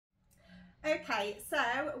Okay, so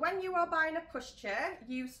when you are buying a pushchair,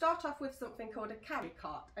 you start off with something called a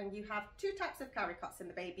Carrycot, and you have two types of Carrycots in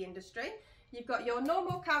the baby industry. You've got your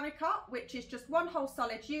normal Carrycot, which is just one whole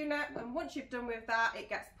solid unit, and once you've done with that, it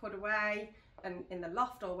gets put away and in the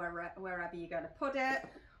loft or wherever you're going to put it.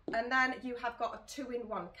 And then you have got a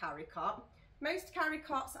two-in-one Carrycot. Most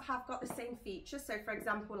Carrycots have got the same features, so for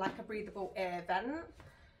example, like a breathable air vent.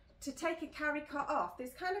 To take a Carrycot off,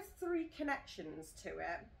 there's kind of three connections to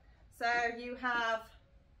it. So you have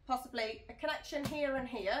possibly a connection here and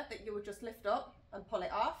here that you would just lift up and pull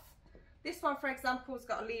it off. This one, for example, has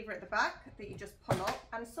got a lever at the back that you just pull up,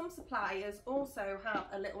 and some suppliers also have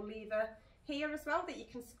a little lever here as well that you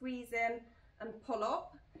can squeeze in and pull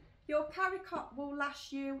up. Your Carrycot will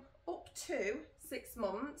last you up to 6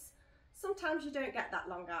 months. Sometimes you don't get that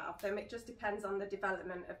long out of them. It just depends on the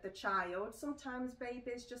development of the child. Sometimes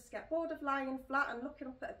babies just get bored of lying flat and looking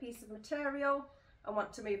up at a piece of material and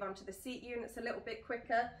want to move on to the seat units a little bit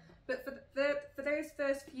quicker. But for those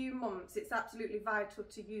first few months, it's absolutely vital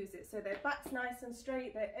to use it. So their back's nice and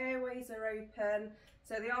straight, their airways are open,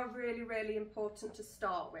 so they are really, really important to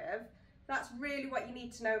start with. That's really what you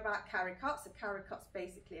need to know about Carrycots. A Carrycot's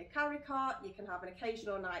basically a Carrycot. You can have an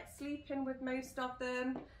occasional night's sleep-in with most of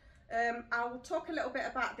them. I will talk a little bit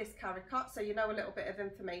about this Carrycot so you know a little bit of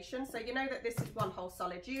information. So you know that this is one whole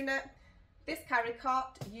solid unit. This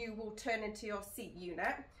Carrycot you will turn into your seat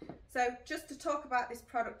unit. So just to talk about this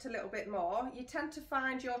product a little bit more, you tend to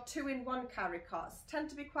find your two-in-one Carrycots tend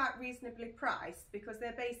to be quite reasonably priced because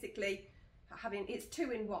they're basically it's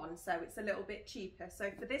two-in-one, so it's a little bit cheaper. So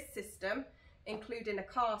for this system, including a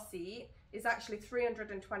car seat, is actually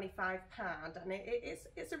 £325, and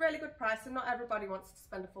it's a really good price, and not everybody wants to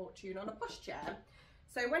spend a fortune on a pushchair.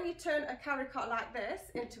 So when you turn a Carrycot like this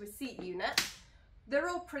into a seat unit, they're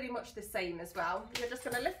all pretty much the same as well. You're just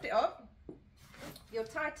going to lift it up, you'll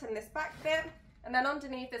tighten this back bit, and then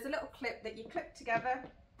underneath there's a little clip that you clip together.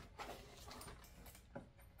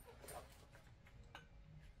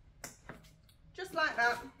 Just like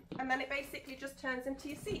that, and then it basically just turns into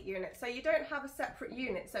your seat unit. So you don't have a separate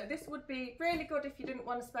unit. So this would be really good if you didn't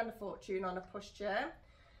want to spend a fortune on a pushchair,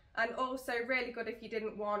 and also really good if you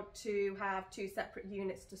didn't want to have two separate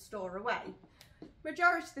units to store away.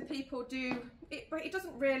 Majority of the people do it, but it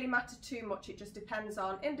doesn't really matter too much. It just depends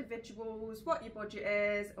on individuals, what your budget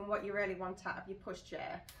is, and what you really want out of your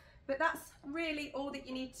pushchair. But that's really all that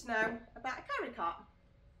you need to know about a Carrycot.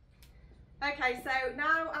 Okay, so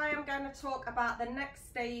now I am going to talk about the next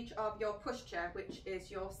stage of your pushchair, which is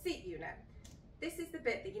your seat unit. This is the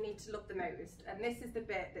bit that you need to love the most, and this is the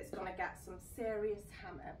bit that's going to get some serious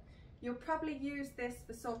hammer. You'll probably use this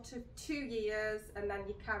for sort of 2 years, and then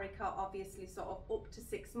your Carrycot obviously sort of up to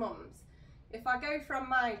 6 months. If I go from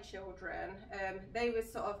my children, they were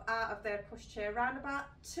sort of out of their pushchair around about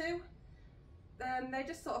 2. They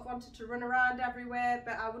just sort of wanted to run around everywhere,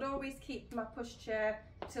 but I would always keep my pushchair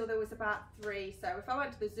till there was about 3. So if I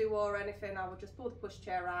went to the zoo or anything, I would just pull the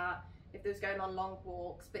pushchair out if they was going on long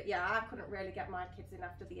walks. But yeah, I couldn't really get my kids in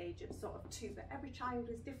after the age of sort of 2, but every child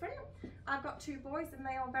is different. I've got 2 boys and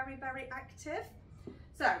they are very, very active.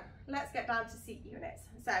 So let's get down to seat units.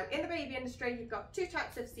 So in the baby industry, you've got 2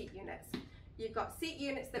 types of seat units. You've got seat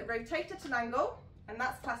units that rotate at an angle, and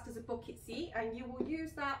that's classed as a bucket seat, and you will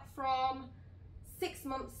use that from 6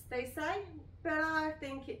 months, they say, but I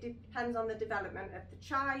think it depends on the development of the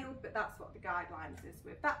child, but that's what the guidelines is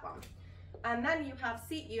with that one. And then you have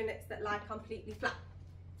seat units that lie completely flat.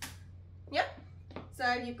 Yep.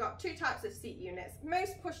 So you've got 2 types of seat units.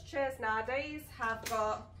 Most pushchairs nowadays have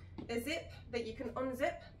got a zip that you can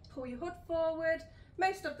unzip, pull your hood forward.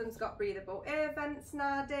 Most of them's got breathable air vents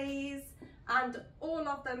nowadays, and all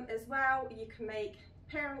of them as well, you can make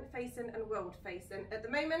parent facing and world facing. At the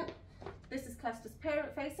moment, this is classed as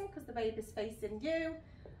parent facing because the baby's facing you,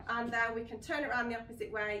 and then we can turn it around the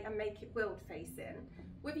opposite way and make it world facing.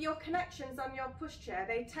 With your connections on your pushchair,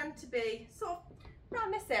 they tend to be sort of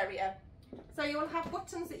around this area. So you'll have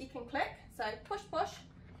buttons that you can click. So push, push,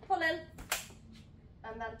 pull in,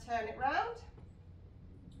 and then turn it round.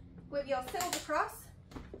 With your silver cross,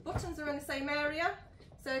 buttons are in the same area.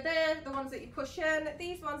 So they're the ones that you push in.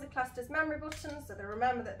 These ones are classed as memory buttons, so they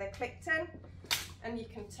remember that they're clicked in, and you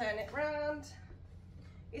can turn it round.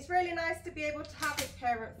 It's really nice to be able to have it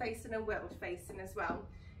parent facing and world facing as well.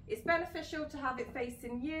 It's beneficial to have it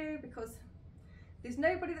facing you because there's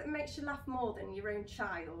nobody that makes you laugh more than your own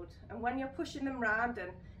child. And when you're pushing them round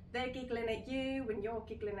and they're giggling at you and you're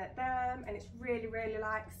giggling at them, and it's really, really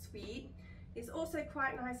like sweet. It's also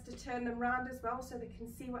quite nice to turn them round as well so they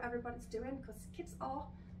can see what everybody's doing, because kids are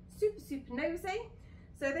super, super nosy.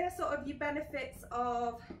 So they're sort of your benefits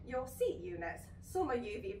of your seat units. Some are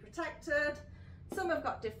UV protected, some have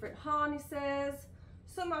got different harnesses,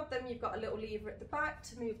 some of them you've got a little lever at the back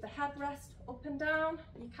to move the headrest up and down.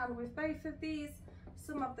 You can with both of these.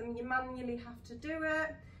 Some of them you manually have to do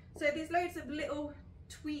it. So there's loads of little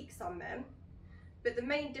tweaks on them, but the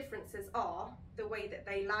main differences are the way that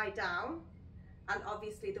they lie down and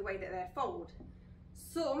obviously the way that they fold.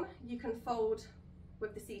 Some you can fold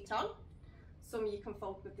with the seat on, some you can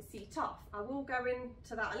fold with the seat off. I will go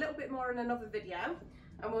into that a little bit more in another video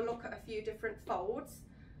and we'll look at a few different folds.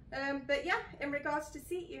 But yeah, in regards to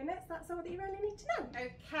seat units, that's all that you really need to know.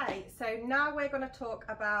 Okay, so now we're going to talk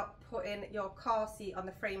about putting your car seat on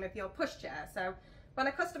the frame of your pushchair. So when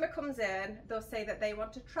a customer comes in, they'll say that they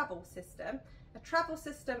want a travel system. A travel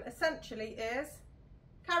system essentially is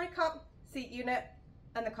Carrycot, seat unit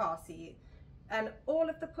and the car seat. And all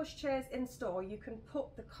of the pushchairs in store, you can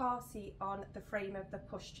put the car seat on the frame of the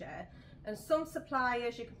pushchair. And some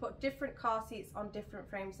suppliers, you can put different car seats on different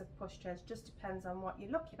frames of pushchairs, just depends on what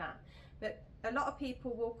you're looking at. But a lot of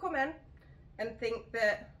people will come in and think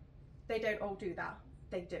that they don't all do that.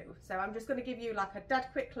 They do. So I'm just going to give you like a dead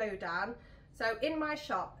quick lowdown. So in my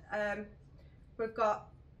shop, we've got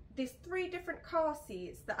these 3 different car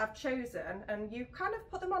seats that I've chosen, and you kind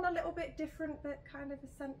of put them on a little bit different but kind of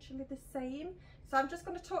essentially the same. So I'm just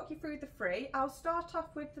going to talk you through the 3. I'll start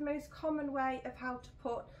off with the most common way of how to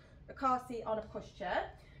put a car seat on a pushchair.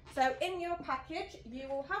 So in your package you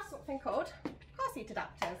will have something called car seat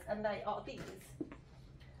adapters, and they are these.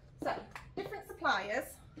 So different suppliers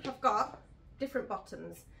have got different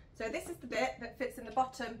bottoms. So this is the bit that fits in the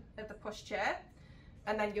bottom of the pushchair,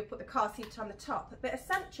 and then you'll put the car seat on the top. But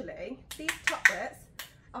essentially these top bits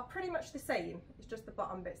are pretty much the same, it's just the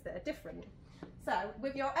bottom bits that are different. So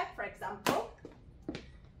with your egg, for example,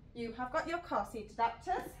 you have got your car seat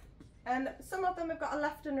adapters, and some of them have got a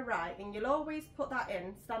left and a right, and you'll always put that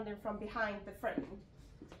in standing from behind the frame.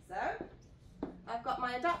 So I've got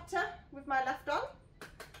my adapter with my left on,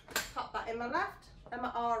 pop that in my left, and my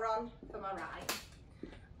R on for my right.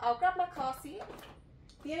 I'll grab my car seat.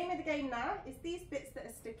 The aim of the game now is these bits that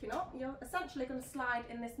are sticking up, you're essentially going to slide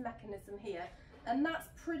in this mechanism here, and that's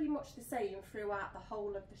pretty much the same throughout the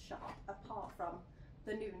whole of the shop, apart from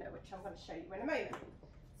the Nuna, which I'm going to show you in a moment.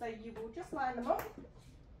 So you will just line them up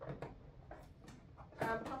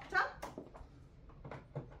and pop it up.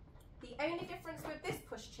 The only difference with this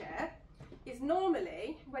pushchair is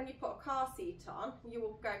normally when you put a car seat on, you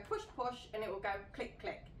will go push push and it will go click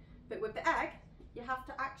click, but with the egg you have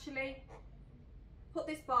to actually put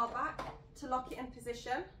this bar back to lock it in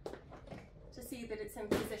position to see that it's in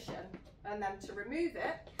position, and then to remove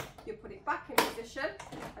it you put it back in position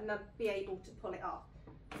and then be able to pull it off.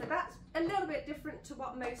 So that's a little bit different to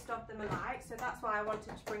what most of them are like, so that's why I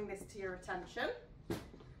wanted to bring this to your attention.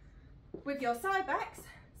 With your side backs,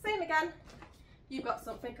 same again, you've got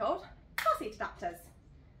something called car seat adapters,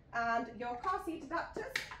 and your car seat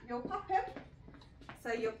adapters you'll pop in,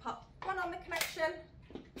 so you'll pop one on the connection,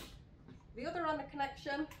 the other on the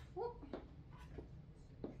connection. Whoop.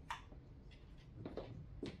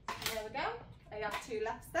 There we go, I have 2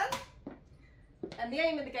 left then. And the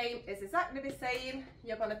aim of the game is exactly the same.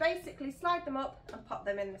 You're going to basically slide them up and pop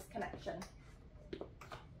them in this connection.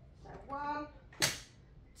 So 1,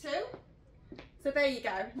 2. So there you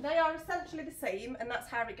go. They are essentially the same, and that's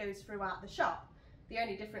how it goes throughout the shop. The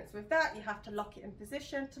only difference with that, you have to lock it in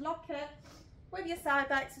position to lock it. With your side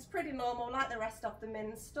backs, it's pretty normal, like the rest of them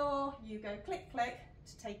in store. You go click click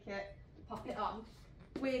to take it, pop it on.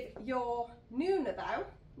 With your Nuna though,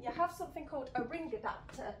 you have something called a ring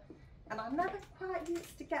adapter. And I never quite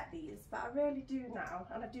used to get these, but I really do now,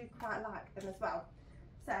 and I do quite like them as well.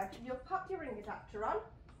 So you'll pop your ring adapter on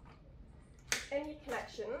in your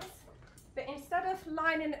connections, but instead of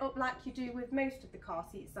lining it up like you do with most of the car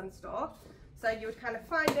seats in store, so you would kind of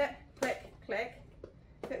find it, click, click,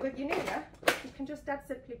 but with your Nuna, you can just dead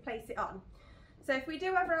simply place it on. So if we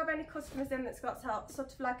do ever have any customers in that's got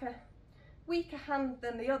sort of like a weaker hand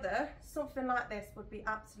than the other, something like this would be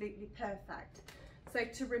absolutely perfect. So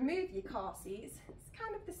to remove your car seats, it's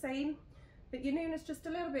kind of the same, but your Nuna's just a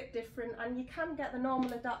little bit different, and you can get the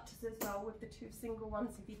normal adapters as well with the 2 single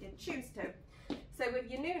ones if you did choose to. So with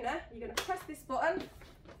your Nuna, you're going to press this button,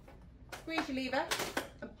 squeeze your lever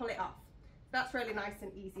and pull it off. That's really nice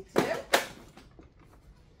and easy to do.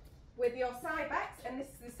 With your side backs, and this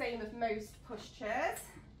is the same as most pushchairs,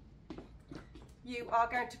 you are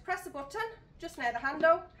going to press a button just near the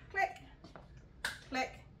handle, click,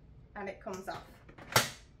 click, and it comes off.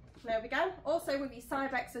 There we go. Also with your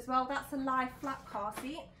side backs as well, that's a lie flat car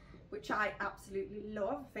seat, which I absolutely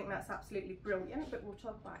love. I think that's absolutely brilliant, but we'll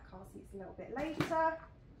talk about car seats a little bit later.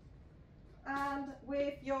 And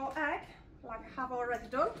with your egg, like I have already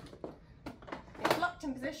done, it's locked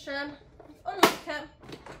in position, unlock it,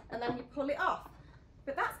 and then you pull it off.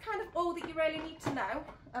 But that's kind of all that you really need to know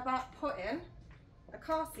about putting a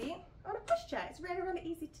car seat on a pushchair. It's really, really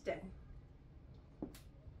easy to do.